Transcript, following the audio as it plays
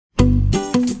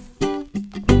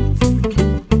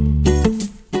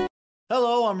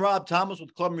I'm Rob Thomas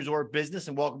with Club Resort Business,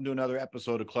 and welcome to another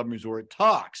episode of Club Resort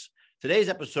Talks. Today's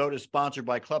episode is sponsored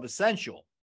by Club Essential.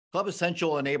 Club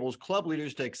Essential enables club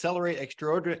leaders to accelerate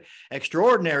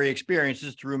extraordinary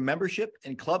experiences through membership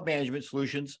and club management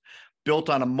solutions built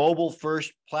on a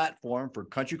mobile-first platform for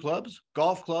country clubs,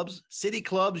 golf clubs, city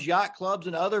clubs, yacht clubs,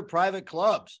 and other private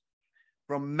clubs.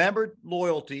 From member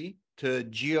loyalty to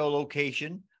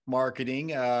geolocation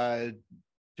marketing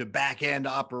to back-end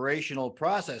operational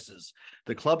processes,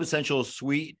 the Club Essential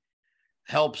suite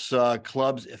helps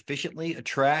clubs efficiently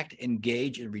attract,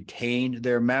 engage, and retain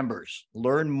their members.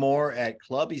 Learn more at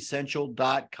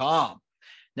clubessential.com.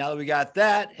 Now that we got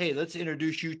that, hey, let's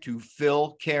introduce you to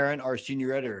Phil Keren, our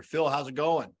senior editor. Phil, how's it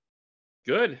going?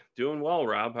 Good. Doing well,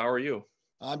 Rob. How are you?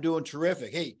 I'm doing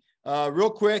terrific. Hey,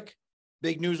 real quick,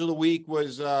 big news of the week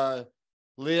was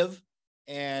Liv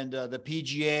and the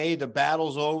PGA. The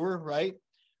battle's over, right?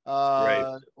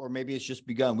 Right. Or maybe it's just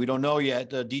begun. We don't know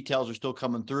yet. The details are still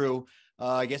coming through.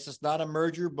 I guess it's not a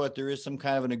merger, but there is some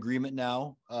kind of an agreement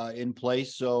now in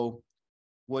place. So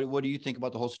what do you think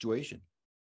about the whole situation?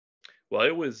 Well,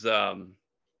 it was, I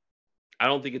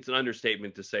don't think it's an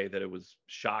understatement to say that it was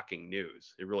shocking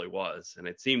news. It really was. And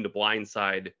it seemed to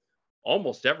blindside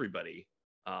almost everybody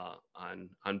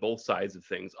on both sides of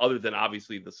things, other than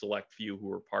obviously the select few who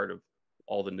were part of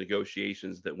all the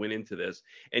negotiations that went into this.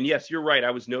 And yes, you're right.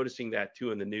 I was noticing that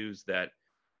too in the news that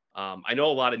I know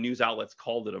a lot of news outlets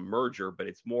called it a merger, but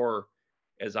it's more,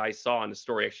 as I saw in a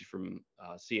story actually from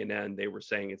CNN, they were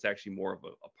saying it's actually more of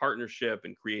a partnership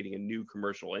and creating a new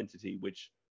commercial entity,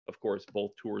 which of course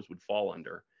both tours would fall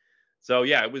under. So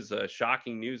yeah, it was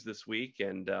shocking news this week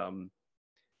and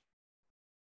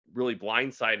really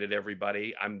blindsided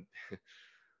everybody. I'm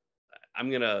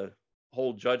going to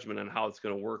hold judgment on how it's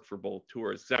going to work for both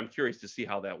tours, because I'm curious to see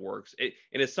how that works.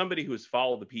 And as somebody who has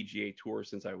followed the PGA Tour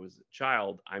since I was a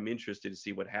child, I'm interested to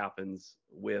see what happens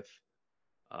with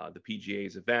the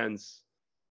PGA's events,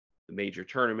 the major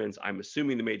tournaments. I'm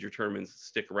assuming the major tournaments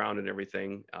stick around and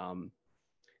everything. And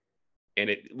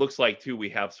it looks like, too, we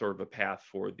have sort of a path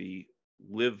for the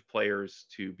LIV players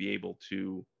to be able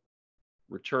to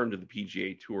return to the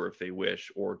PGA Tour if they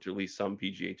wish, or to at least some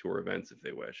PGA Tour events if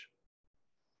they wish.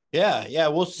 Yeah,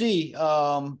 we'll see.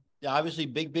 Obviously,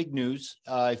 big news.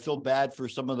 I feel bad for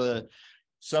some of the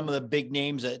big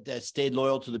names that stayed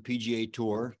loyal to the PGA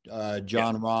Tour.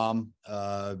 John Rahm.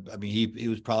 I mean, he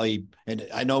was probably, and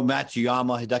I know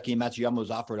Hideki Matsuyama was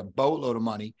offered a boatload of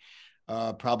money,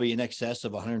 probably in excess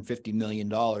of $150 million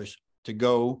to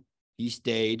go. He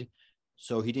stayed,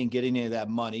 so he didn't get any of that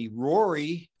money.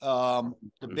 Rory, the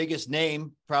biggest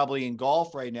name probably in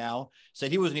golf right now,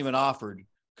 said he wasn't even offered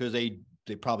because they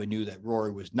probably knew that Rory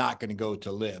was not going to go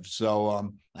to LIV.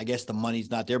 So I guess the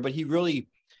money's not there, but he really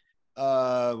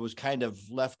was kind of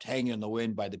left hanging in the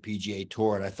wind by the PGA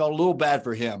Tour. And I felt a little bad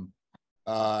for him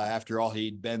after all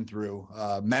he'd been through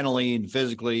mentally and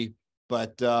physically,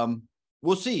 but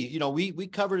we'll see. You know, we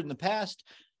covered in the past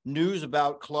news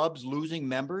about clubs losing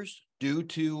members due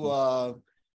to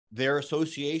their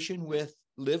association with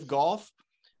LIV Golf.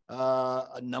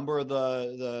 A number of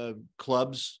the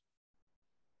clubs,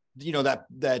 you know,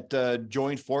 that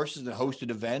joined forces and hosted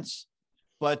events,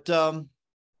 but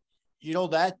you know,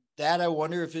 that I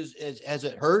wonder if has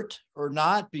it hurt or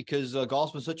not, because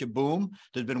golf's been such a boom.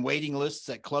 There's been waiting lists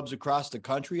at clubs across the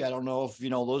country. I don't know if, you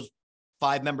know, those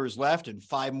 5 members left and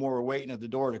 5 more are waiting at the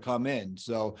door to come in.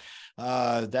 So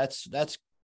that's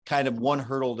kind of one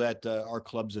hurdle that our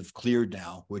clubs have cleared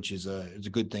now, which is a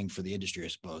good thing for the industry, I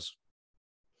suppose.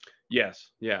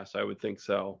 Yes, I would think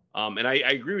so. And I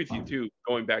agree with you too,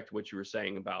 going back to what you were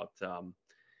saying about,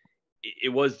 it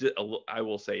was, I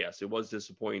will say, yes, it was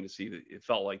disappointing to see that it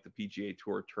felt like the PGA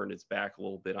Tour turned its back a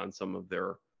little bit on some of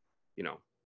their, you know,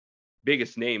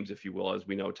 biggest names, if you will. As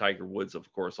we know, Tiger Woods,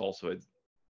 of course, also had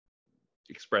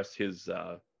expressed his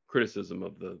criticism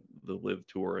of the LIV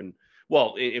Tour. And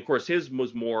well, of course, his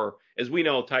was more, as we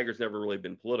know, Tiger's never really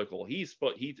been political.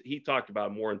 He talked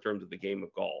about more in terms of the game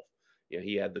of golf. You know,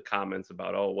 he had the comments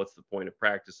about, oh, what's the point of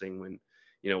practicing when,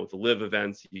 you know, with the LIV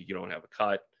events, you don't have a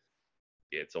cut.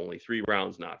 It's only 3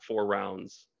 rounds, not 4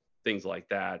 rounds, things like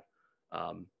that.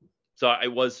 So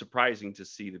it was surprising to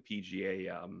see the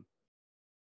PGA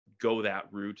go that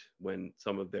route when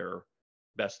some of their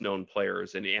best known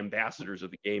players and ambassadors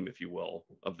of the game, if you will,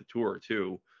 of the tour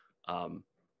too,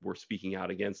 were speaking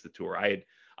out against the tour. I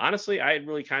had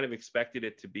really kind of expected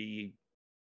it to be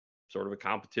sort of a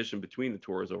competition between the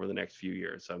tours over the next few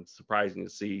years. So I'm surprising to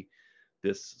see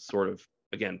this sort of,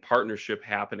 again, partnership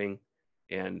happening,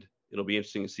 and it'll be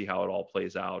interesting to see how it all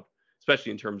plays out,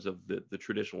 especially in terms of the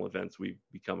traditional events we've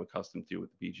become accustomed to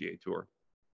with the PGA Tour.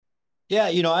 Yeah,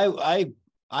 you know,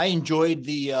 I enjoyed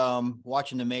the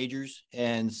watching the majors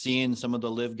and seeing some of the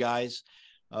live guys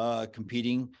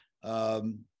competing.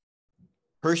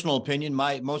 Personal opinion,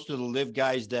 most of the live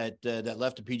guys that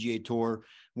left the PGA Tour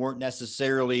weren't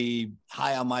necessarily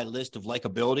high on my list of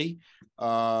likability.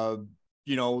 The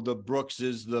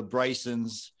Brookses, the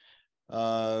Brysons,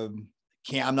 I'm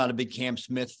not a big Cam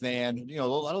Smith fan. A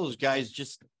lot of those guys,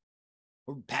 just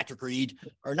Patrick Reed,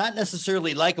 are not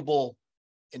necessarily likable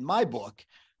in my book.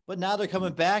 But now they're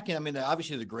coming back, and I mean,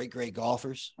 obviously they're great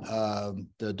golfers.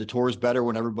 The tour is better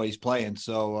when everybody's playing,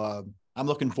 so I'm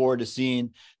looking forward to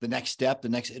seeing the next step, the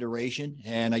next iteration.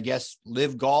 And I guess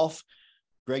live golf.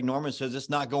 Greg Norman says it's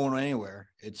not going anywhere.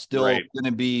 It's still going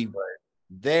to be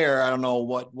there. I don't know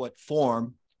what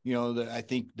form. I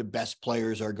think the best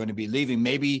players are going to be leaving.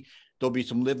 Maybe there'll be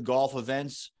some live golf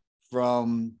events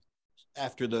from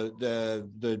after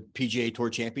the PGA Tour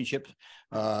Championship,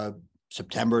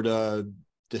 September to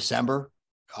December,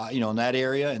 in that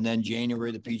area, and then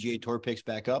January the PGA Tour picks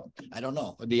back up. I don't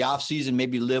know. The off season,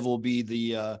 maybe live will be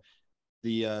the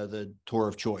tour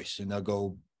of choice, and they'll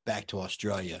go back to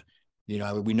Australia.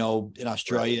 We know in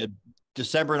Australia,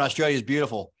 December in Australia is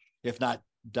beautiful, if not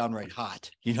downright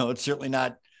hot. It's certainly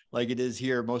not like it is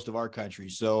here in most of our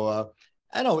countries. So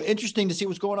I don't know. Interesting to see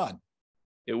what's going on.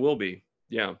 It will be.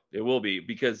 Yeah, it will be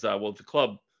because, the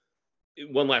club,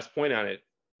 one last point on it,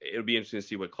 it'll be interesting to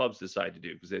see what clubs decide to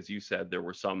do. Because as you said, there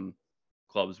were some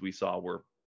clubs we saw where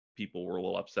people were a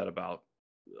little upset about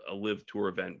a live tour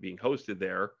event being hosted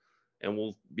there. And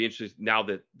we'll be interested now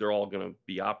that they're all going to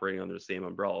be operating under the same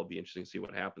umbrella. It'll be interesting to see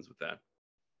what happens with that.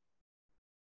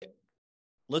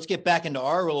 Let's get back into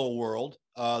our little world,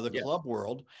 club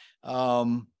world.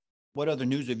 What other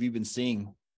news have you been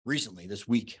seeing recently this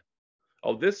week?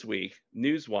 Oh, this week,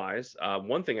 news-wise,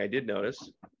 one thing I did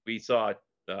notice, we saw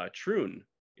Troon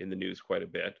in the news quite a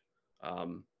bit.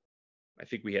 I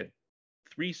think we had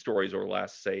 3 stories over the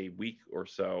last, say, week or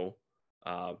so,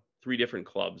 3 different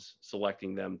clubs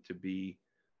selecting them to be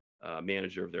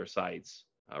manager of their sites.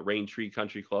 Rain Tree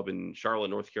Country Club in Charlotte,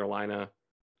 North Carolina,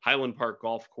 Highland Park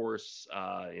Golf Course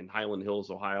in Highland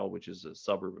Hills, Ohio, which is a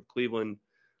suburb of Cleveland,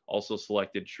 also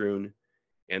selected Troon.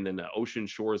 And then Ocean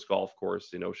Shores Golf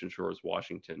Course in Ocean Shores,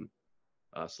 Washington,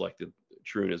 selected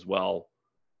Troon as well.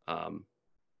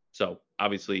 So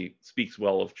obviously speaks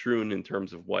well of Troon in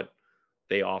terms of what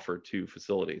they offer to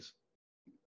facilities.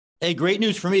 Hey, great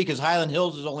news for me because Highland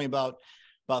Hills is only about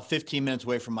 15 minutes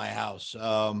away from my house.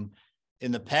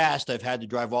 In the past, I've had to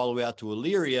drive all the way out to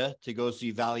Elyria to go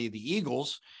see Valley of the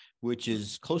Eagles, which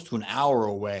is close to an hour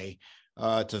away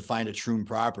to find a Troon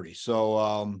property.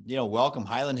 So, welcome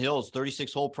Highland Hills,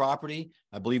 36-hole property.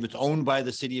 I believe it's owned by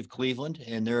the city of Cleveland,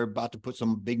 and they're about to put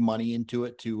some big money into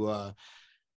it to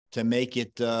make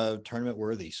it tournament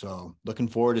worthy. So looking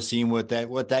forward to seeing what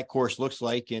that course looks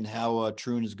like and how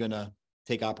Troon is going to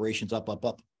take operations up.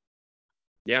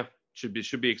 Yeah, should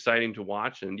be exciting to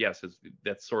watch. And yes,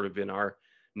 that's sort of in our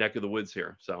neck of the woods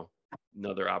here. So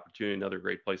another opportunity, another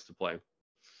great place to play.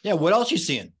 Yeah. What else you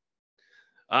seeing?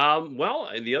 Well,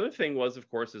 and the other thing was, of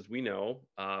course, as we know,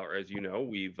 or as you know,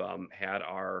 we've had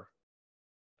our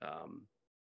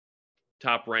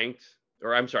top ranked,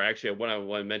 or I'm sorry, actually, what I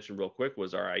want to mention real quick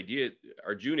was our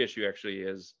June issue actually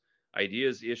is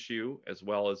ideas issue, as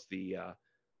well as the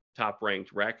top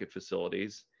ranked racket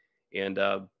facilities. And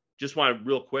just want to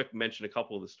real quick mention a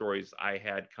couple of the stories I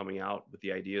had coming out with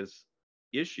the ideas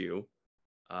issue.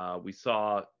 We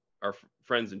saw our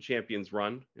friends and champions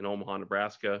run in Omaha,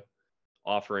 Nebraska,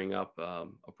 offering up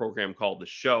a program called The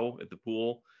Show at the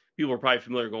pool. People are probably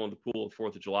familiar going to the pool at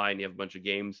 4th of July and you have a bunch of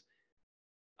games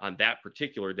on that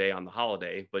particular day on the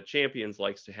holiday, but Champions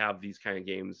likes to have these kind of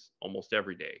games almost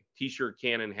every day. T-shirt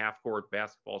cannon, half court,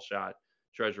 basketball shot,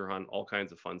 treasure hunt, all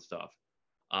kinds of fun stuff.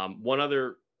 A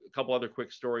couple other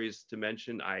quick stories to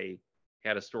mention. I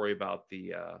had a story about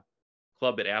the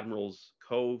club at Admirals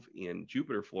Cove in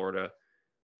Jupiter, Florida.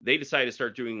 They decided to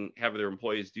start having their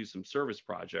employees do some service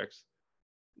projects,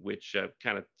 which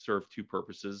kind of served 2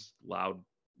 purposes, allowed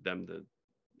them to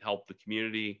help the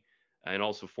community and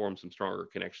also form some stronger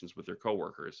connections with their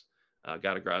coworkers.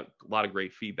 Got a lot of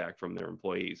great feedback from their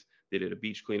employees. They did a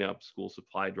beach cleanup, school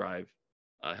supply drive,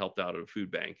 helped out at a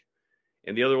food bank.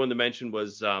 And the other one to mention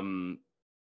was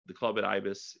the club at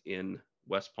Ibis in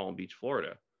West Palm Beach,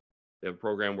 Florida. They have a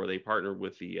program where they partnered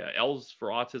with the L's for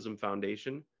Autism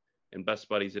Foundation and Best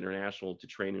Buddies International to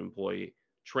train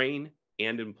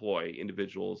and employ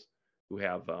individuals who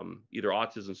have either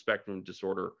autism spectrum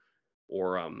disorder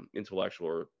or intellectual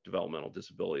or developmental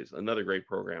disabilities. Another great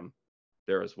program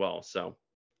there as well. So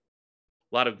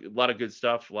a lot of good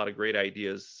stuff, a lot of great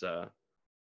ideas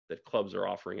that clubs are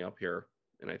offering up here.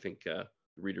 And I think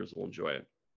the readers will enjoy it.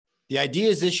 The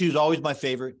ideas issue is always my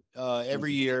favorite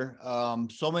every year.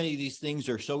 So many of these things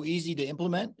are so easy to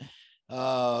implement.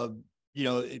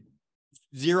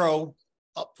 Zero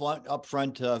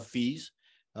upfront fees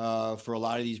for a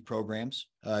lot of these programs.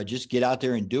 Just get out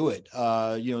there and do it.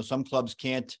 Some clubs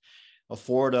can't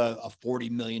afford a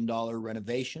 $40 million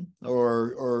renovation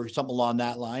or something along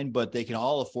that line, but they can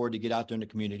all afford to get out there in the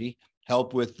community,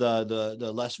 help with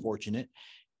the less fortunate.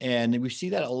 And we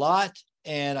see that a lot.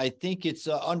 And I think it's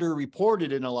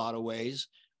underreported in a lot of ways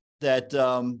that,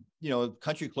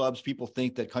 country clubs, people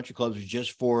think that country clubs are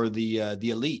just for the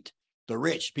elite, the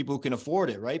rich, people who can afford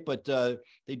it, right? But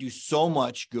they do so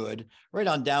much good, right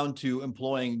on down to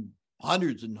employing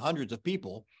hundreds and hundreds of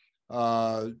people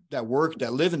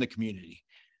that live in the community.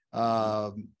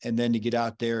 And then to get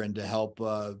out there and to help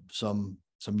some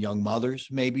young mothers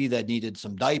maybe that needed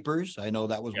some diapers. I know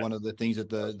that was one of the things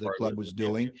that the club was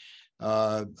doing.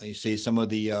 You say some of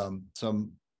the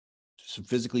some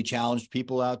physically challenged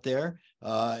people out there,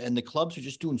 and the clubs are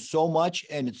just doing so much,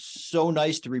 and it's so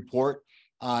nice to report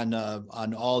on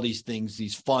all these things,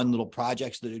 these fun little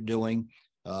projects that they're doing.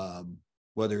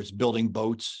 Whether it's building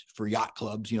boats for yacht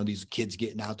clubs, these kids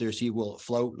getting out there, see will it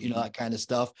float, that kind of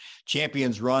stuff.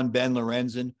 Champions Run, Ben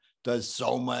Lorenzen does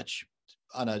so much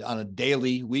on a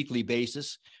daily, weekly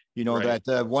basis.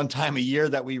 That one time a year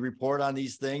that we report on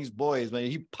these things, boys, man,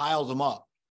 he piles them up.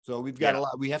 So we've got a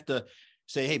lot. We have to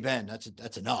say, hey, Ben,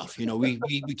 that's enough.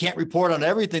 We can't report on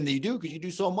everything that you do because you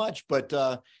do so much. But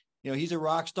he's a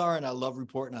rock star, and I love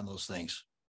reporting on those things.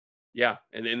 Yeah,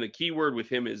 and then the key word with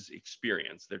him is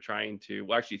experience. They're trying to,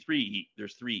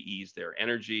 there's 3 E's there: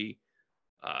 energy,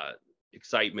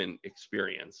 excitement,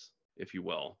 experience, if you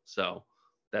will. So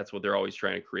that's what they're always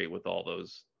trying to create with all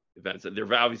those events.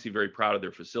 They're obviously very proud of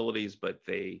their facilities, but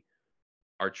they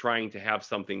are trying to have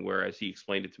something where, as he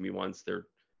explained it to me once, they're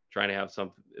trying to have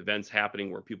some events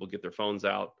happening where people get their phones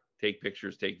out, take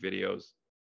pictures, take videos,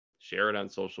 share it on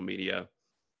social media.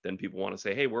 Then people want to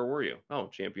say, hey, where were you? Oh,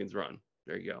 Champions Run.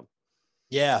 There you go.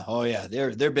 Yeah. Oh, yeah.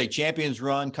 They're big. Champions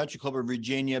Run, Country Club of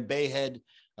Virginia, Bayhead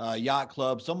Yacht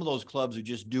Club. Some of those clubs are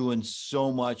just doing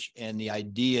so much, and the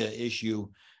idea issue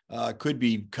could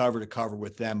be cover to cover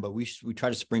with them, but we try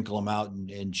to sprinkle them out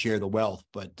and share the wealth.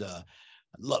 But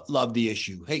love the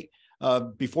issue. Hey,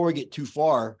 before we get too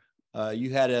far,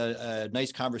 you had a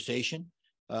nice conversation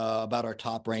about our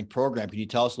top ranked program. Can you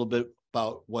tell us a little bit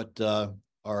about what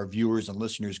our viewers and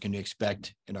listeners can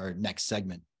expect in our next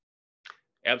segment?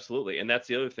 Absolutely. And that's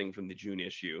the other thing from the June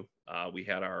issue. We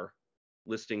had our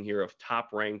listing here of top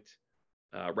ranked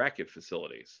racket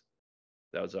facilities.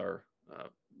 That was our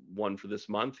one for this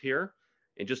month here.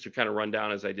 And just to kind of run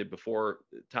down, as I did before,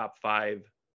 top 5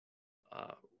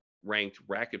 ranked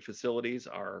racket facilities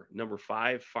are: number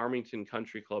 5, Farmington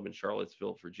Country Club in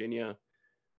Charlottesville, Virginia.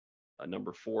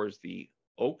 Number 4 is the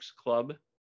Oaks Club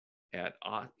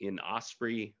in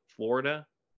Osprey, Florida.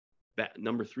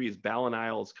 Number 3 is Ballin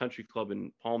Isles Country Club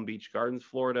in Palm Beach Gardens,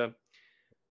 Florida.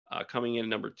 Coming in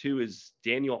number 2 is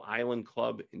Daniel Island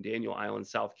Club in Daniel Island,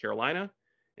 South Carolina.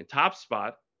 And top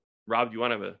spot, Rob, do you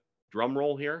want to have a drum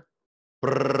roll here?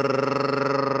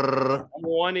 Number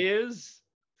 1 is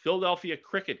Philadelphia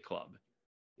Cricket Club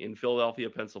in Philadelphia,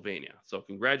 Pennsylvania. So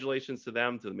congratulations to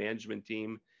them, to the management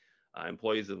team,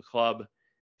 employees of the club.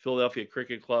 Philadelphia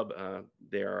Cricket Club,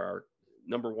 they are our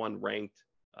number 1 ranked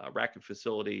racket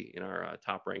facility in our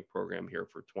top ranked program here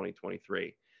for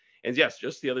 2023. And yes,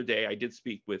 just the other day, I did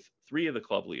speak with 3 of the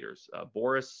club leaders: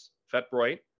 Boris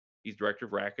Fetbroyt, he's Director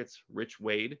of Racquets; Rich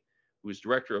Wade, who is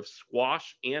Director of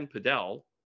Squash and Padel.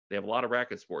 They have a lot of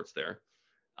racket sports there.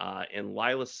 And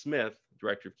Lila Smith,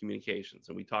 Director of Communications.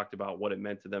 And we talked about what it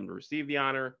meant to them to receive the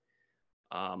honor.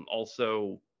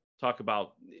 Also talk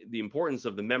about the importance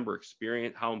of the member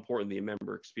experience, how important the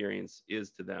member experience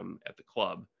is to them at the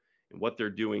club, and what they're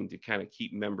doing to kind of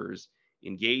keep members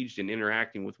engaged and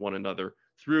interacting with one another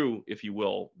through, if you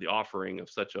will, the offering of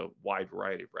such a wide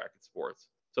variety of racket sports.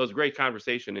 So it's a great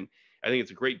conversation, and I think it's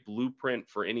a great blueprint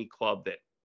for any club that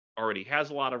already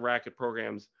has a lot of racket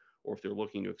programs, or if they're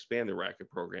looking to expand their racket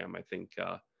program. I think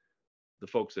the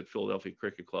folks at Philadelphia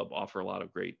Cricket Club offer a lot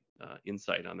of great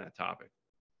insight on that topic.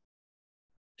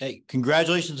 Hey,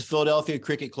 congratulations to Philadelphia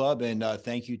Cricket Club, and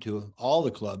thank you to all the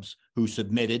clubs who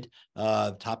submitted,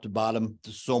 top to bottom.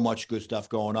 There's so much good stuff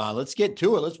going on. Let's get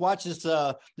to it. Let's watch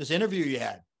this interview you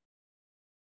had.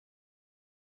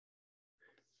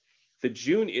 The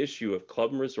June issue of Club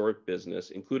and Resort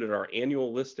Business included our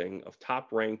annual listing of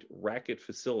top-ranked racket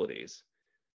facilities.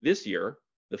 This year,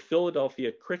 the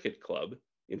Philadelphia Cricket Club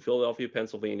in Philadelphia,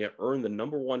 Pennsylvania, earned the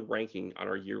number 1 ranking on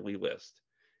our yearly list.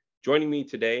 Joining me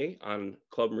today on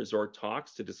Club and Resort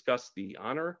Talks to discuss the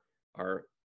honor are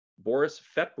Boris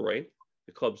Fetbroyt,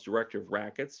 the club's Director of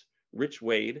Racquets, Rich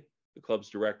Wade, the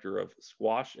club's Director of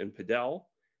Squash and Padel,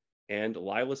 and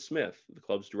Lila Smith, the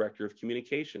club's Director of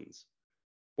Communications.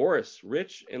 Boris,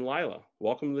 Rich, and Lila,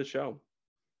 welcome to the show.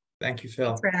 Thank you, Phil.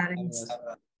 Thanks for having us.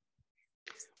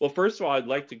 Well, first of all, I'd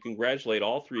like to congratulate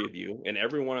all three of you and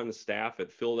everyone on the staff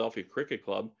at Philadelphia Cricket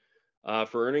Club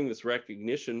for earning this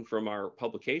recognition from our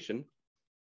publication.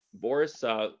 Boris,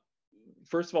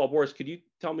 first of all, Boris, could you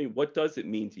tell me what does it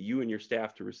mean to you and your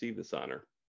staff to receive this honor?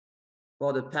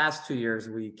 Well, the past 2 years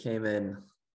we came in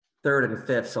third and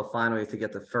fifth, so finally to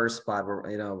get the first spot,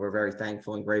 we're very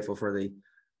thankful and grateful for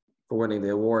winning the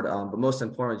award. But most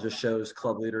importantly, it just shows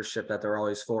club leadership that they're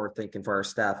always forward thinking for our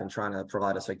staff and trying to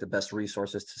provide us like the best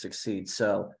resources to succeed.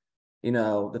 So,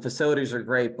 the facilities are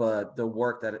great, but the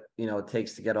work that it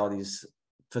takes to get all these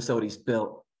facilities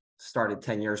built started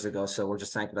 10 years ago. So we're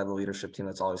just thankful to have a leadership team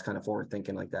that's always kind of forward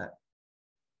thinking like that.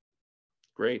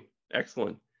 Great,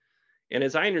 excellent. And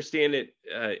as I understand it,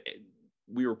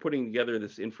 we were putting together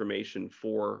this information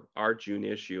for our June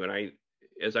issue, and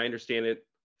as I understand it,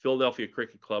 Philadelphia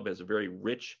Cricket Club has a very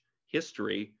rich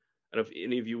history. And if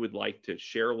any of you would like to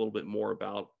share a little bit more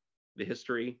about the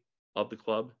history of the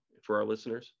club for our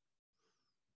listeners.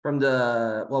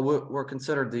 We're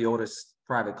considered the oldest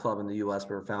private club in the U.S.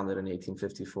 We were founded in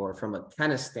 1854. From a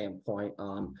tennis standpoint,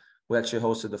 we actually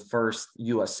hosted the first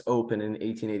U.S. Open in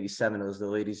 1887. It was the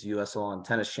Ladies U.S. Lawn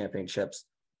Tennis Championships,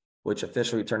 which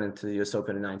officially turned into the U.S.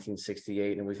 Open in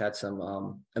 1968. And we've had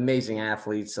some amazing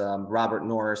athletes. Robert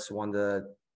Norris won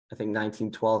the, I think,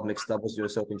 1912 Mixed Doubles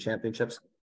U.S. Open Championships.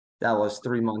 That was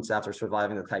 3 months after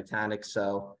surviving the Titanic.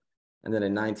 And then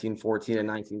in 1914 and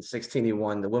 1916, he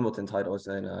won the Wimbledon titles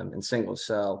in singles.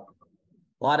 So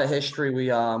a lot of history. We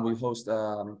host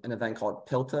an event called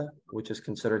PILTA, which is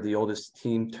considered the oldest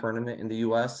team tournament in the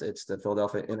U.S. It's the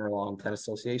Philadelphia Interlawn Tennis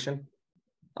Association.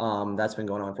 That's been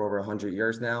going on for over 100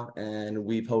 years now. And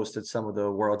we've hosted some of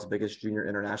the world's biggest junior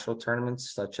international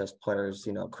tournaments, such as players,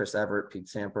 Chris Everett, Pete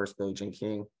Sampras, Billie Jean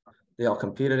King. They all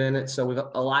competed in it. So we've got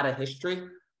a lot of history.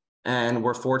 And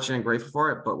we're fortunate and grateful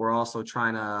for it, but we're also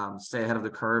trying to stay ahead of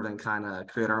the curve and kind of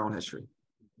create our own history.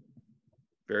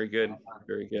 Very good.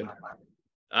 Very good.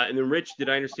 And then, Rich, did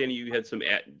I understand you had some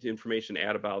information to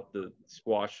add about the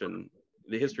squash and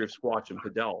the history of squash and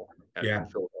Padel at the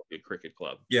Philadelphia Cricket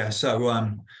Club? Yeah, so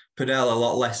Padel, a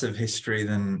lot less of history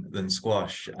than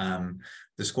squash.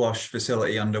 The squash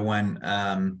facility underwent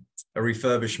a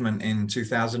refurbishment in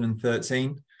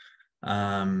 2013.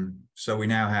 So we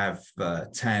now have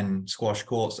 10 squash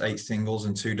courts, 8 singles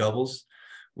and 2 doubles,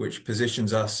 which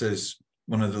positions us as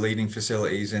one of the leading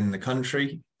facilities in the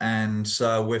country. And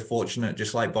so we're fortunate,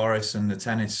 just like Boris and the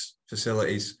tennis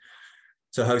facilities,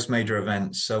 to host major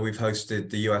events. So we've hosted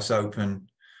the US Open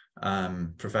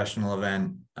professional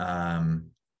event,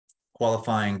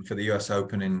 qualifying for the US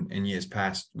Open in years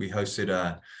past. We hosted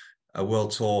a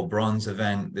World Tour bronze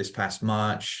event this past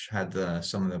March, had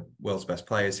some of the world's best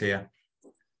players here.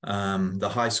 The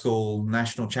high school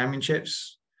national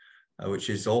championships, which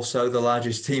is also the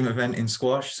largest team event in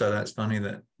squash. So that's funny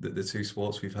that the two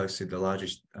sports we've hosted the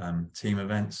largest team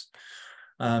events.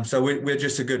 So we're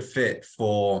just a good fit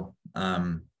for,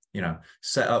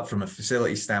 set up from a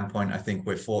facility standpoint. I think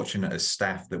we're fortunate as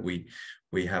staff that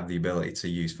we have the ability to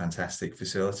use fantastic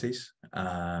facilities.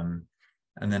 And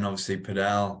then obviously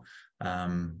Padel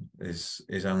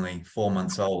is only 4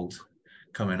 months old,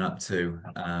 coming up to.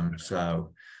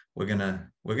 So we're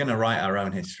gonna write our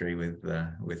own history with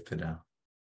Padel.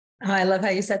 Oh, I love how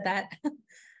you said that.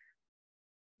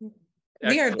 Excellent.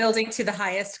 We are building to the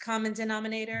highest common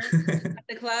denominator at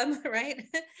the club, right?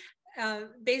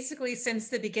 Basically, since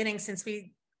the beginning, since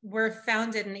we were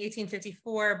founded in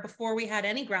 1854, before we had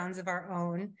any grounds of our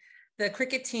own, the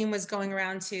cricket team was going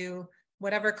around to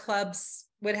whatever clubs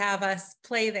would have us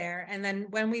play there. And then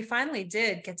when we finally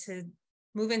did get to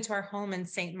move into our home in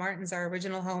St. Martin's, our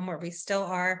original home where we still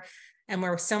are, and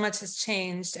where so much has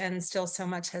changed and still so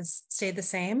much has stayed the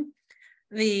same,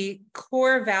 the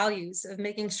core values of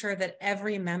making sure that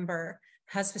every member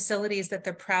has facilities that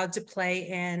they're proud to play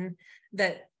in,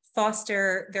 that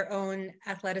foster their own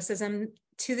athleticism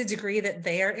to the degree that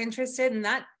they are interested. And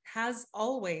that has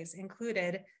always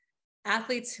included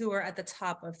athletes who are at the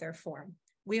top of their form.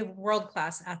 We have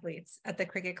world-class athletes at the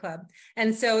cricket club.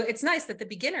 And so it's nice that the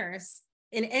beginners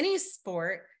in any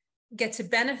sport get to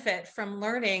benefit from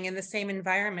learning in the same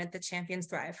environment that champions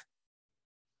thrive.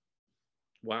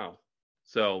 Wow.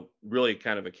 So really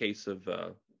kind of a case of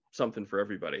something for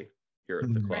everybody here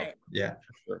at the club. Right. Yeah.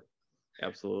 Sure.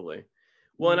 Absolutely.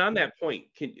 Well, and on that point,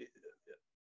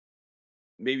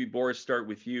 maybe Boris, start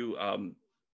with you.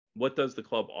 What does the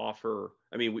club offer?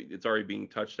 I mean, it's already being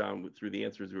touched on through the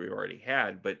answers we already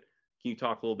had, but can you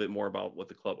talk a little bit more about what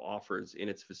the club offers in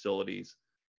its facilities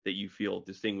that you feel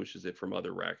distinguishes it from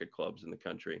other racket clubs in the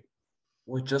country?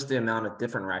 With just the amount of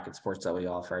different racket sports that we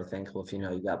offer, I think, well, if you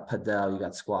know, you got padel, you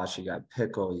got squash, you got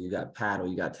pickle, you got paddle,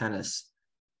 you got tennis.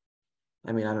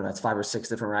 I mean, I don't know, it's 5 or 6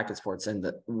 different racket sports.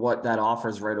 And what that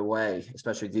offers right away,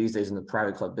 especially these days in the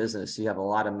private club business, you have a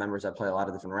lot of members that play a lot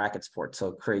of different racket sports. So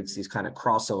it creates these kind of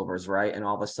crossovers, right? And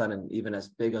all of a sudden, even as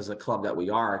big as a club that we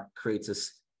are, creates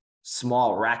this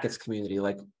small rackets community.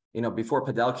 Like, you know, before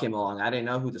Padel came along, I didn't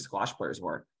know who the squash players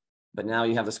were. But now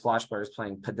you have the squash players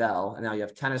playing Padel, and now you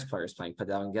have tennis players playing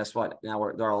Padel. And guess what?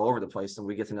 Now they're all over the place, and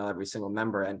we get to know every single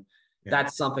member. And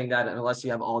that's something that, unless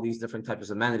you have all these different types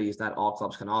of amenities, that all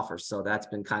clubs can offer. So that's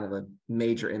been kind of a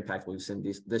major impact we've seen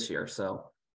this year. So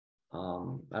I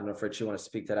don't know if Rich, you want to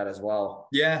speak to that as well.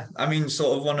 Yeah, I mean,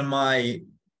 sort of one of my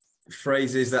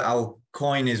phrases that I'll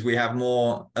coin is we have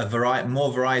more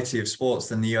variety of sports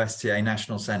than the USTA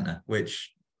National Center,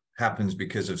 which happens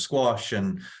because of squash,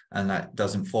 and that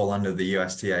doesn't fall under the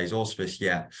USTA's auspice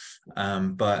yet.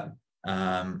 But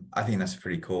I think that's a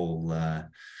pretty cool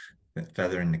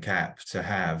feather in the cap to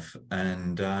have.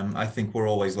 And I think we're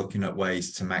always looking at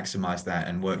ways to maximize that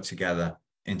and work together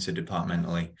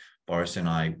interdepartmentally. Boris and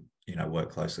I, you know, work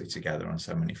closely together on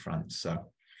so many fronts. So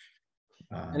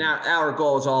and our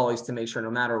goal is always to make sure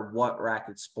no matter what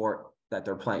racket sport that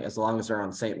they're playing, as long as they're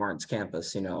on St. Martin's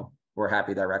campus, you know, we're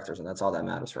happy directors, and that's all that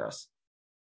matters for us.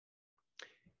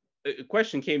 A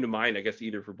question came to mind, I guess,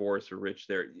 either for Boris or Rich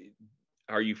there.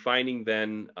 Are you finding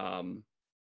then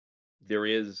there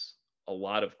is a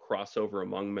lot of crossover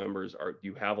among members? Do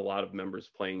you have a lot of members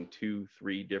playing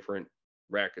 2-3 different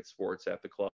racket sports at the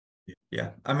club? Yeah,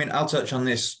 I mean, I'll touch on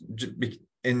this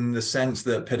in the sense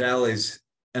that Padel is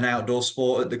an outdoor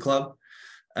sport at the club,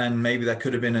 and maybe there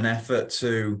could have been an effort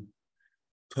to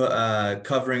put a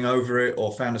covering over it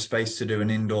or found a space to do an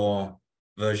indoor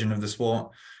version of the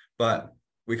sport. But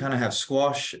we kind of have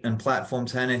squash and platform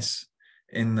tennis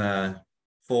in the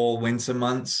fall, winter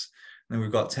months. And then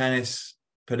we've got tennis,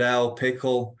 padel,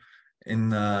 pickle in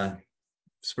the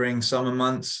spring, summer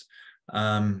months.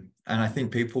 And I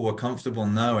think people were comfortable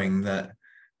knowing that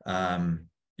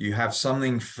you have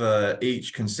something for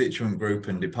each constituent group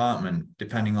and department,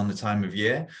 depending on the time of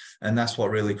year. And that's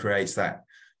what really creates that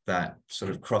sort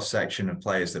of cross-section of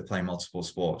players that play multiple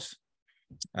sports.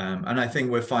 And I think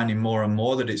we're finding more and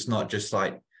more that it's not just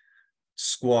like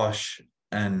squash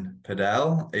and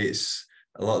padel. It's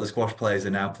a lot of the squash players are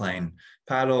now playing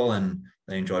paddle, and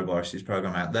they enjoy Boris's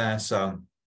program out there. So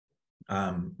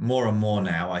more and more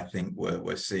now, I think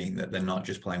we're seeing that they're not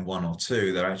just playing 1 or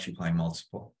 2, they're actually playing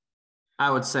multiple. I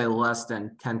would say less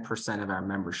than 10% of our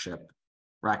membership,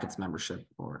 rackets membership,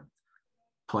 or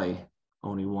play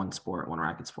only one sport, one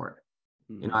racket sport.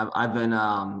 You know, I've been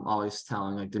always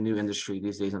telling, like, the new industry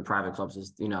these days in private clubs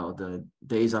is, you know, the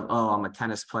days of, oh, I'm a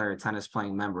tennis player, tennis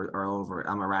playing member are over.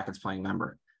 I'm a rackets playing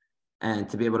member. And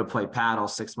to be able to play paddle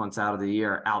 6 months out of the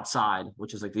year outside,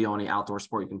 which is like the only outdoor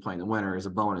sport you can play in the winter, is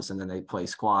a bonus. And then they play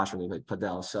squash or they play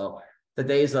padel. So the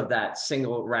days of that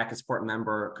single racket sport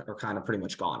member are kind of pretty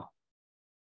much gone.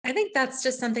 I think that's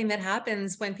just something that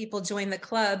happens when people join the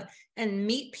club and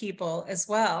meet people as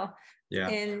well. Yeah.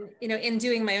 And, you know, in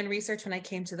doing my own research when I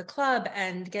came to the club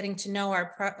and getting to know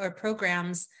our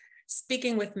programs,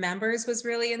 speaking with members was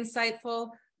really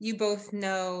insightful. You both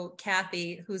know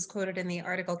Kathy, who's quoted in the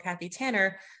article, Kathy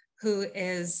Tanner, who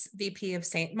is VP of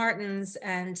St. Martin's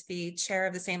and the chair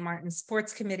of the St. Martin's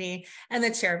Sports Committee and the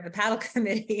chair of the Paddle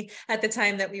Committee at the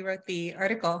time that we wrote the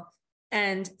article.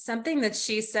 And something that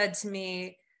she said to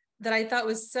me that I thought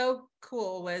was so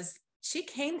cool was she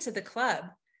came to the club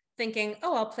thinking,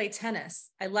 oh, I'll play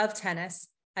tennis. I love tennis.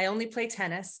 I only play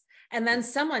tennis. And then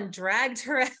someone dragged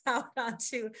her out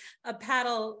onto a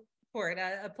paddle court,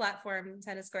 a platform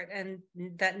tennis court, and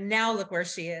that now look where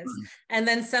she is. And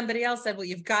then somebody else said, well,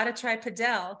 you've got to try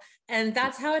Padel. And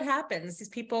that's how it happens. These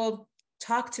people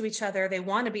talk to each other. They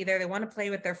want to be there. They want to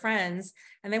play with their friends,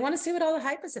 and they want to see what all the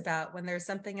hype is about when there's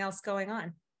something else going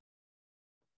on.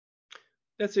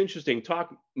 That's interesting.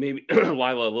 Talk maybe,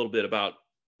 Lila, a little bit about,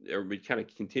 or we kind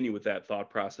of continue with that thought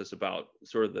process about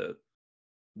sort of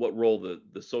what role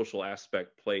the social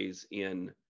aspect plays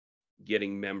in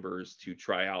getting members to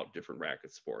try out different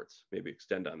racket sports. Maybe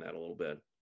extend on that a little bit.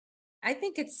 I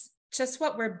think it's just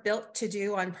what we're built to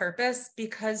do on purpose,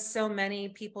 because so many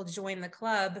people join the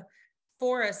club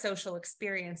for a social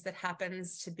experience that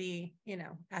happens to be, you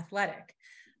know, athletic.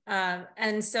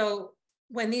 And so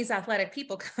when these athletic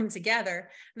people come together,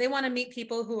 they want to meet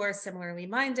people who are similarly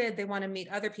minded. They want to meet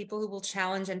other people who will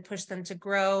challenge and push them to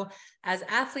grow as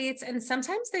athletes. And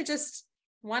sometimes they just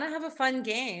want to have a fun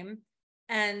game.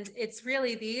 And it's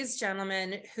really these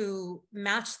gentlemen who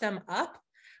match them up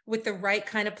with the right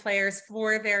kind of players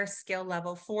for their skill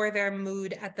level, for their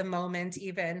mood at the moment,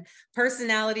 even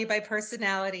personality by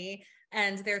personality.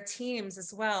 And their teams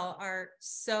as well are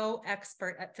so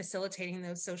expert at facilitating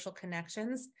those social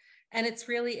connections. And it's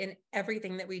really in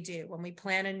everything that we do. When we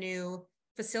plan a new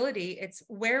facility, it's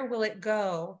where will it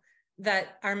go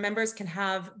that our members can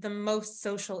have the most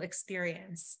social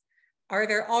experience? Are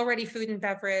there already food and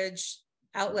beverage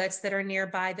outlets that are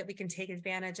nearby that we can take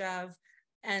advantage of?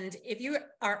 And if you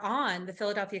are on the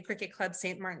Philadelphia Cricket Club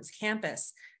St. Martin's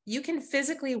campus, you can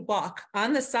physically walk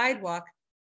on the sidewalk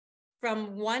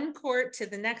from one court to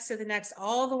the next,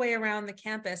 all the way around the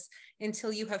campus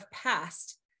until you have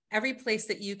passed every place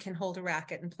that you can hold a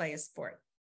racket and play a sport.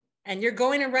 And you're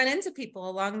going to run into people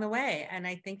along the way. And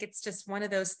I think it's just one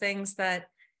of those things that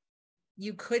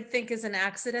you could think is an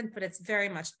accident, but it's very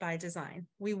much by design.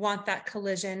 We want that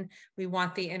collision. We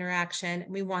want the interaction.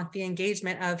 We want the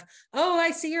engagement of, oh,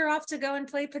 I see you're off to go and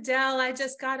play Padel. I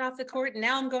just got off the court and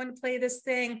now I'm going to play this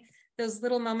thing. Those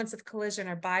little moments of collision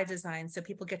are by design. So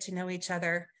people get to know each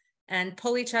other and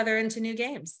pull each other into new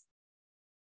games.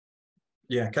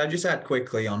 Yeah, can I just add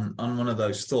quickly on one of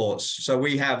those thoughts? So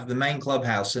we have the main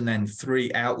clubhouse and then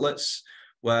 3 outlets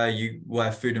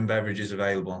where food and beverage is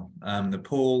available. The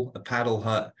pool, a paddle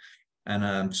hut, and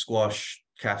a squash,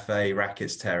 cafe,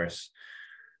 rackets terrace.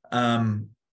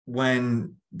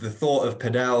 When the thought of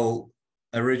Padel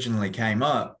originally came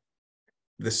up,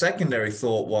 the secondary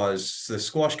thought was the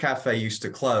squash cafe used to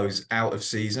close out of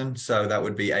season. So that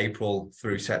would be April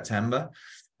through September.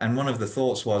 And one of the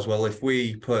thoughts was, well, if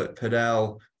we put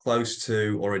Padel close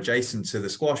to or adjacent to the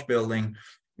squash building,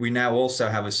 we now also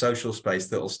have a social space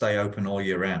that will stay open all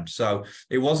year round. So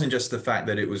it wasn't just the fact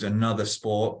that it was another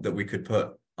sport that we could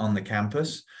put on the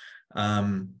campus.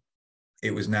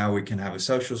 It was now we can have a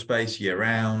social space year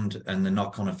round, and the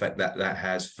knock-on effect that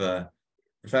has for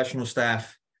professional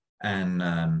staff and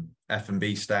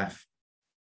F&B staff.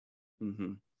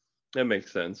 Mm-hmm. That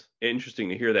makes sense. Interesting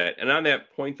to hear that. And on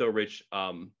that point, though, Rich,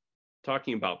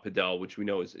 talking about Padel, which we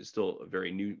know is still a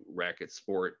very new racket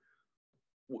sport,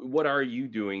 what are you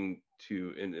doing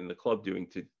in the club doing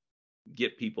to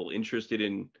get people interested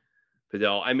in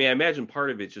Padel? I mean, I imagine part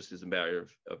of it just is a matter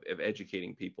of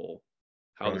educating people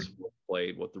how the sport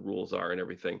played, what the rules are, and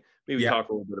everything. Maybe talk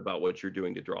a little bit about what you're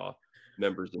doing to draw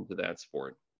members into that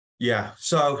sport. Yeah.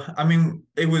 So, I mean,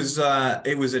 it was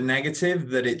a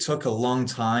negative that it took a long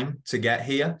time to get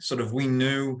here. Sort of, we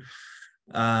knew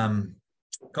a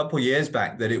couple of years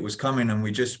back that it was coming, and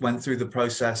we just went through the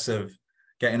process of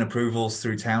getting approvals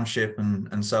through township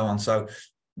and so on. So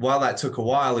while that took a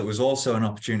while, it was also an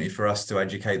opportunity for us to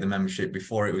educate the membership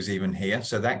before it was even here.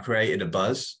 So that created a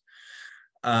buzz.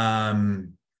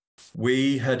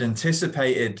 We had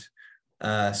anticipated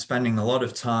spending a lot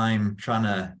of time trying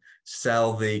to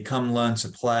sell the come learn to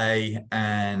play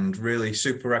and really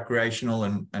super recreational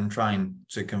and trying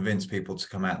to convince people to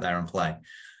come out there and play.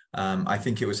 I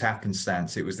think it was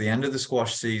happenstance. It was the end of the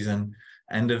squash season,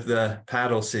 end of the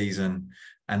paddle season,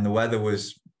 and the weather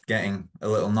was getting a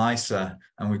little nicer.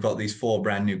 And we've got these 4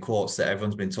 brand new courts that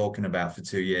everyone's been talking about for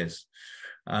 2 years.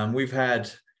 We've had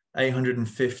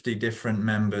 850 different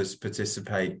members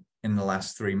participate in the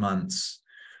last 3 months.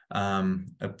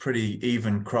 A pretty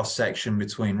even cross-section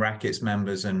between rackets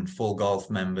members and full golf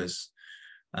members.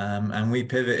 And we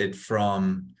pivoted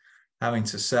from having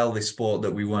to sell this sport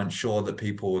that we weren't sure that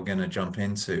people were going to jump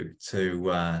into to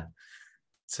a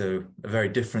very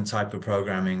different type of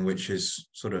programming, which is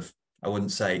sort of, I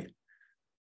wouldn't say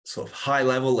sort of high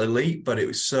level elite, but it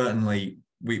was certainly,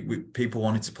 people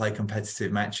wanted to play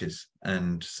competitive matches.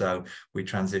 And so we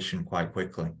transitioned quite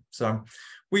quickly. So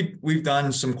we've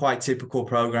done some quite typical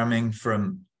programming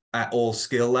at all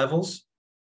skill levels.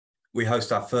 We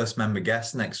host our first member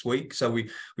guest next week. So we've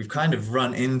kind of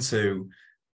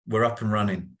we're up and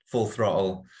running full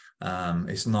throttle.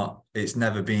 It's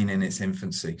never been in its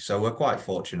infancy. So we're quite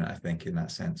fortunate, I think, in that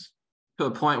sense. To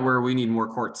a point where we need more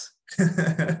courts.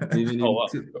 Maybe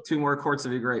two more courts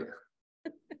would be great.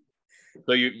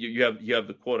 So you have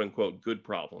the quote unquote good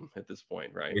problem at this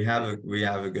point, right? We have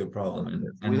a good problem.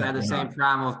 We had the same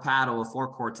problem with paddle with 4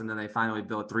 courts, and then they finally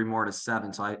built 3 more to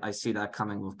 7. So I see that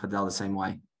coming with Padel the same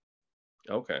way.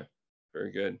 Okay,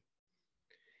 very good.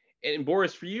 And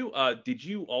Boris, for you, did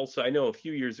you also? I know a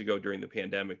few years ago during the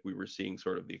pandemic, we were seeing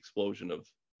sort of the explosion of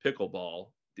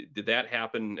pickleball. Did that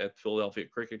happen at Philadelphia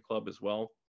Cricket Club as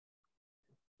well?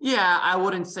 Yeah, I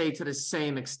wouldn't say to the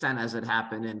same extent as it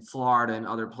happened in Florida and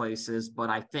other places, but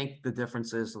I think the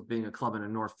differences of being a club in the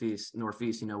Northeast,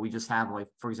 we just have, like,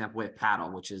 for example, we have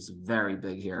Padel, which is very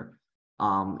big here.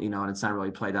 And it's not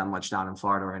really played that much down in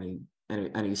Florida or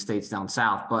any states down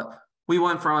south. But we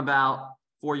went from about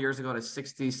 4 years ago to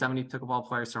 60, 70 pickleball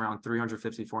players to around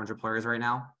 350, 400 players right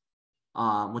now.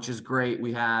 Which is great.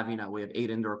 We have 8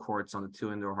 indoor courts on the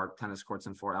 2 indoor hard tennis courts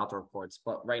and 4 outdoor courts.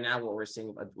 But right now, what we're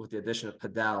seeing with the addition of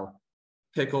Padel,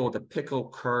 the pickle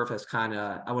curve has kind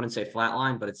of, I wouldn't say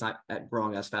flatline, but it's not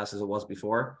growing as fast as it was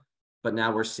before. But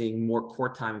now we're seeing more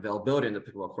court time availability in the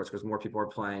pickleball courts because more people are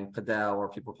playing Padel or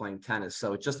people are playing tennis.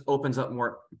 So it just opens up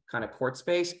more kind of court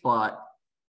space, but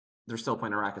they're still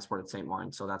playing a racket sport at St.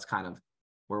 Martin. So that's kind of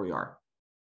where we are.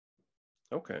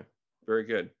 Okay, very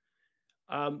good.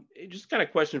 Just kind of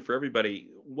question for everybody.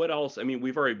 What else? I mean,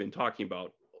 we've already been talking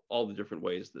about all the different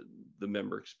ways that the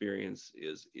member experience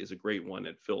is a great one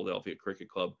at Philadelphia Cricket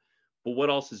Club. But what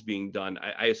else is being done?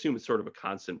 I assume it's sort of a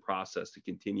constant process to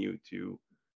continue to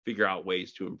figure out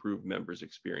ways to improve members'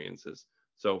 experiences.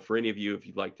 So for any of you, if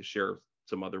you'd like to share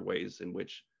some other ways in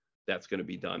which that's going to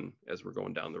be done as we're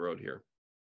going down the road here.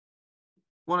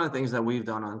 One of the things that we've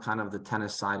done on kind of the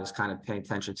tennis side is kind of pay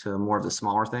attention to more of the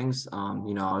smaller things. I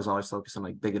was always focused on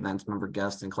like big events, member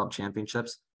guests and club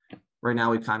championships. Right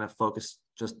now, we kind of focus,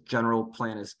 just general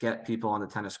plan is get people on the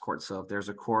tennis court. So if there's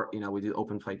a court, we do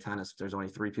open play tennis. If there's only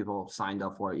 3 people signed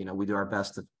up for it, we do our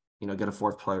best to, get a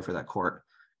 4th player for that court.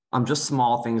 Just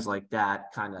small things like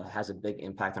that kind of has a big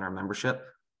impact on our membership.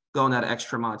 Going that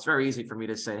extra mile, it's very easy for me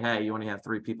to say, hey, you only have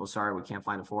 3 people. Sorry, we can't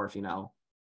find a 4th,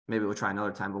 maybe we'll try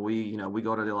another time, but we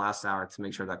go to the last hour to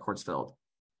make sure that court's filled.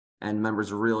 And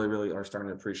members really, really are starting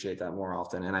to appreciate that more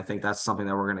often. And I think that's something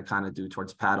that we're going to kind of do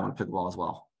towards Padel and pickleball as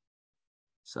well.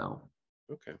 So,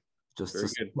 okay, just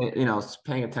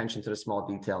paying attention to the small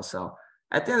details. So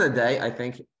at the end of the day, I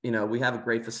think, we have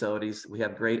great facilities. We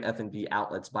have great F&B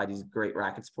outlets by these great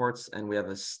racket sports, and we have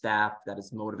a staff that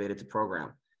is motivated to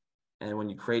program. And when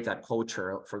you create that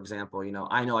culture, for example,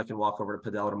 I know I can walk over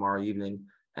to Padel tomorrow evening,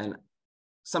 and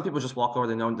some people just walk over,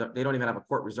 they don't even have a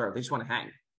court reserved. They just want to hang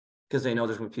because they know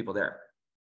there's going to be people there.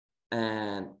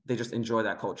 And they just enjoy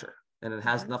that culture. And it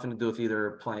has nothing to do with if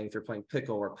you're playing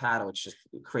pickle or paddle. It's just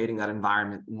creating that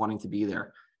environment, wanting to be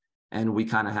there. And we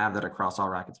kind of have that across all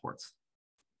racket sports.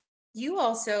 You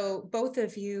also, both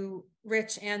of you,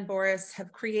 Rich and Boris,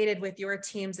 have created with your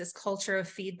teams this culture of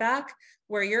feedback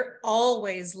where you're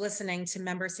always listening to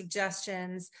member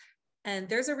suggestions. And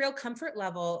there's a real comfort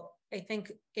level, I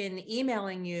think, in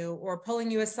emailing you or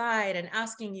pulling you aside and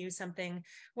asking you something,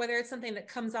 whether it's something that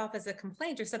comes off as a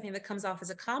complaint or something that comes off as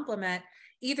a compliment.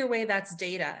 Either way, that's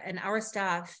data. And our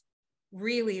staff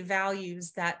really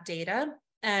values that data.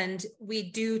 And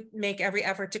we do make every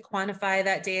effort to quantify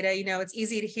that data. It's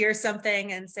easy to hear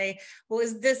something and say, well,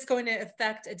 is this going to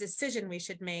affect a decision we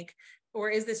should make? Or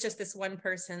is this just this one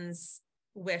person's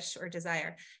wish or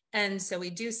desire? And so we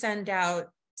do send out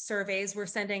surveys. We're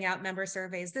sending out member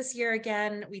surveys this year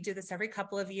again. We do this every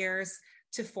couple of years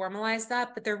to formalize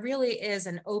that, but there really is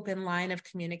an open line of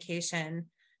communication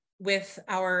with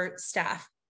our staff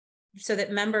so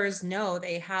that members know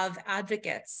they have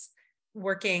advocates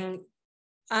working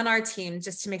on our team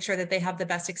just to make sure that they have the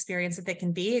best experience that they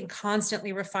can be, and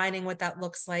constantly refining what that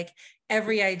looks like.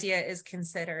 Every idea is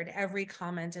considered, every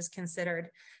comment is considered.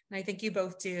 And I think you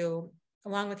both do,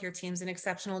 along with your teams, an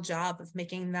exceptional job of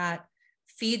making that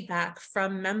feedback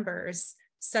from members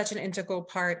such an integral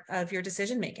part of your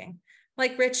decision making.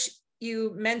 Like Rich,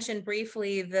 you mentioned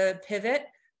briefly the pivot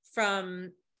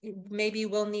from maybe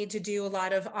we'll need to do a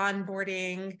lot of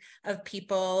onboarding of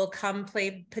people, come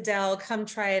play Padel, come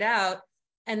try it out.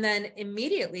 And then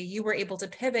immediately you were able to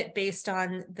pivot based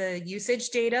on the usage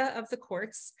data of the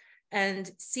courts and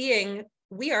seeing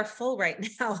we are full right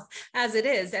now as it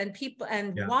is, and people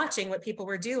watching what people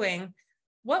were doing.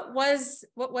 What was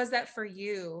that for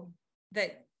you?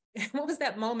 What was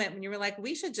that moment when you were like,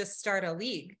 we should just start a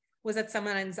league? Was that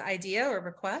someone's idea or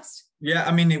request? Yeah,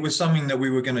 I mean, it was something that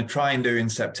we were going to try and do in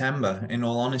September, in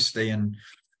all honesty, and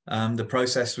the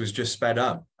process was just sped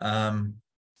up.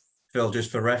 Phil,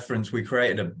 just for reference, we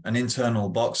created an internal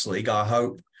box league.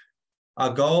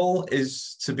 Our goal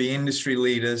is to be industry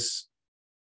leaders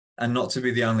and not to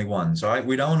be the only ones, right?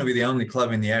 We don't want to be the only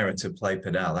club in the area to play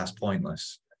Padel. That's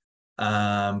pointless.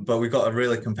 But we've got a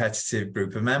really competitive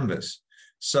group of members.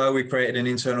 So we created an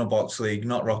internal box league,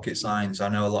 not rocket science. I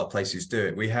know a lot of places do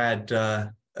it. We had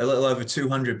a little over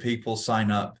 200 people sign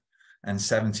up and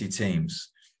 70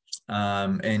 teams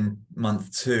in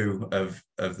month 2 of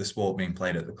the sport being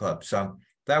played at the club. So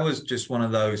that was just one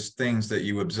of those things that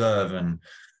you observe, and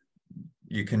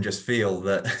you can just feel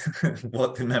that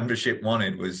what the membership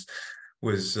wanted was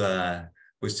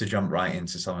to jump right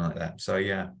into something like that. So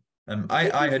yeah,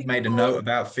 I had made a note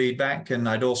about feedback, and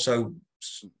I'd also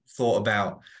thought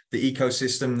about the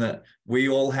ecosystem that we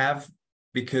all have,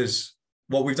 because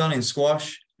what we've done in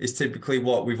squash is typically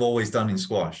what we've always done in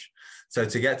squash. So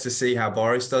to get to see how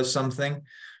Boris does something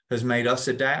has made us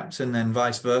adapt, and then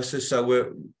vice versa.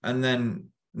 So and then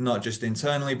not just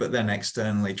internally, but then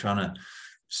externally trying to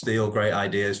steal great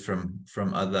ideas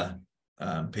from other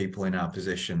people in our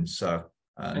position. So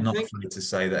not afraid to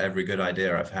say that every good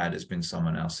idea I've had has been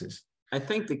someone else's. I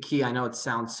think the key, I know it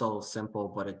sounds so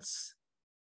simple, but it's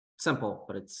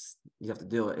you have to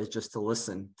do it, is just to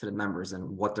listen to the members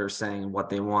and what they're saying and what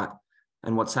they want.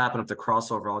 And what's happened with the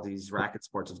crossover, all these racket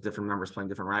sports of different members playing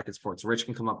different racket sports. Rich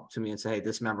can come up to me and say, hey,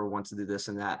 this member wants to do this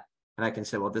and that. And I can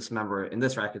say, well, this member in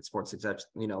this racket sports,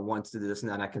 wants to do this and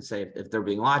that. And I can say if they're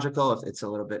being logical, if it's a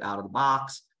little bit out of the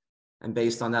box. And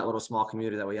based on that little small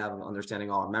community that we have of understanding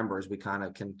all our members, we kind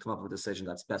of can come up with a decision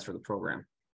that's best for the program.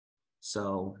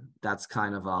 So that's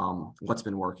kind of what's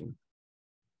been working.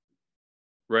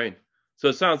 Right. So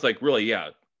it sounds like really, yeah,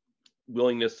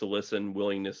 willingness to listen,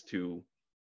 willingness to,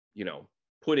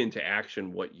 put into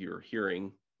action what you're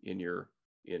hearing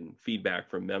in feedback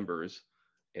from members,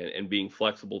 and being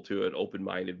flexible to it,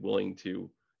 open-minded, willing to,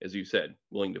 as you said,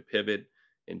 willing to pivot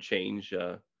and change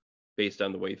based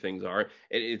on the way things are.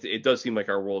 And it does seem like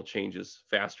our world changes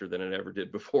faster than it ever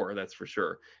did before. That's for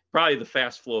sure. Probably the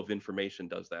fast flow of information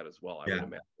does that as well, I would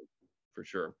imagine, for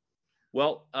sure.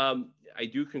 Well, I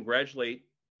do congratulate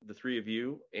the three of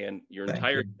you and your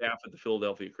entire staff at the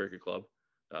Philadelphia Cricket Club.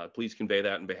 Please convey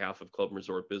that on behalf of Club and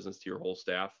Resort Business to your whole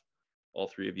staff, all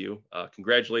three of you.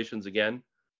 Congratulations again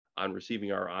on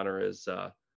receiving our honor as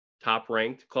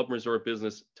top-ranked Club and Resort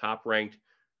Business top-ranked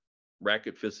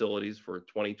racket facilities for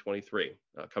 2023,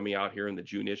 coming out here in the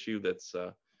June issue. That's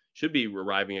should be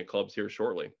arriving at clubs here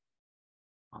shortly.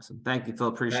 Awesome. Thank you, Phil.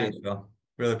 Appreciate it. Phil.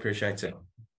 Really appreciate it.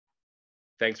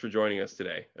 Thanks for joining us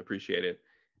today. Appreciate it.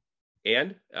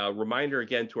 And a reminder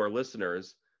again to our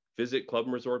listeners, visit Club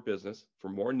and Resort Business for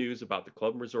more news about the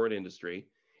club and resort industry,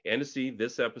 and to see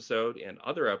this episode and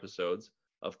other episodes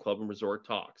of Club and Resort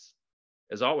Talks.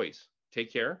 As always,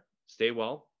 take care, stay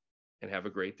well, and have a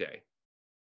great day.